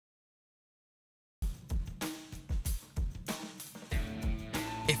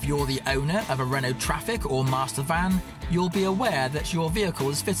If you're the owner of a Renault Trafic or Master Van, you'll be aware that your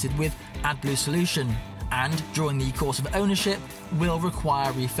vehicle is fitted with AdBlue solution and, during the course of ownership, will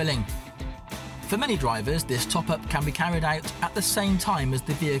require refilling. For many drivers, this top-up can be carried out at the same time as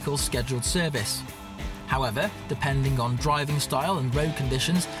the vehicle's scheduled service. However, depending on driving style and road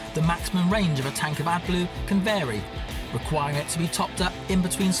conditions, the maximum range of a tank of AdBlue can vary, requiring it to be topped up in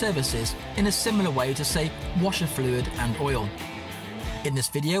between services in a similar way to, say, washer fluid and oil. In this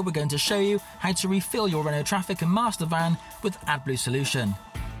video, we're going to show you how to refill your Renault Trafic and Master Van with AdBlue solution.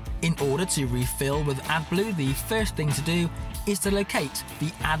 In order to refill with AdBlue, the first thing to do is to locate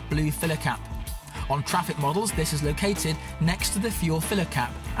the AdBlue filler cap. On Trafic models, this is located next to the fuel filler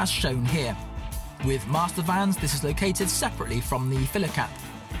cap, as shown here. With Master Vans, this is located separately from the filler cap.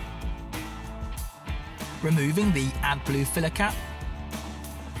 Removing the AdBlue filler cap,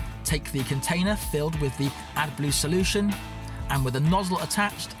 take the container filled with the AdBlue solution, and with a nozzle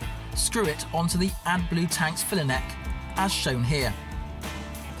attached, screw it onto the AdBlue tank's filler neck, as shown here.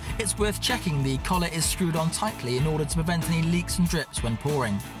 It's worth checking the collar is screwed on tightly in order to prevent any leaks and drips when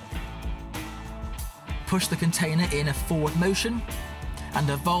pouring. Push the container in a forward motion, and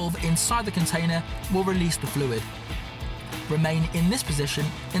a valve inside the container will release the fluid. Remain in this position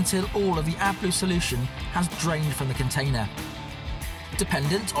until all of the AdBlue solution has drained from the container.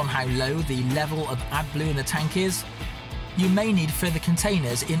 Dependent on how low the level of AdBlue in the tank is, you may need further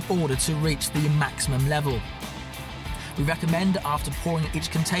containers in order to reach the maximum level. We recommend, after pouring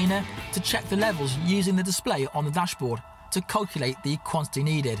each container, to check the levels using the display on the dashboard to calculate the quantity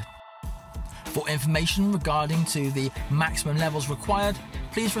needed. For information regarding to the maximum levels required,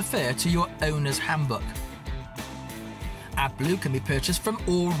 please refer to your owner's handbook. AdBlue can be purchased from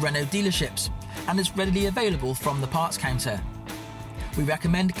all Renault dealerships and is readily available from the parts counter. We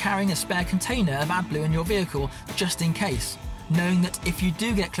recommend carrying a spare container of AdBlue in your vehicle just in case, knowing that if you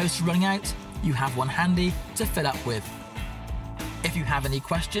do get close to running out, you have one handy to fill up with. If you have any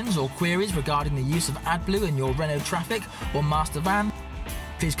questions or queries regarding the use of AdBlue in your Renault Trafic or Master Van,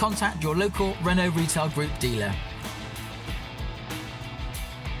 please contact your local Renault Retail Group dealer.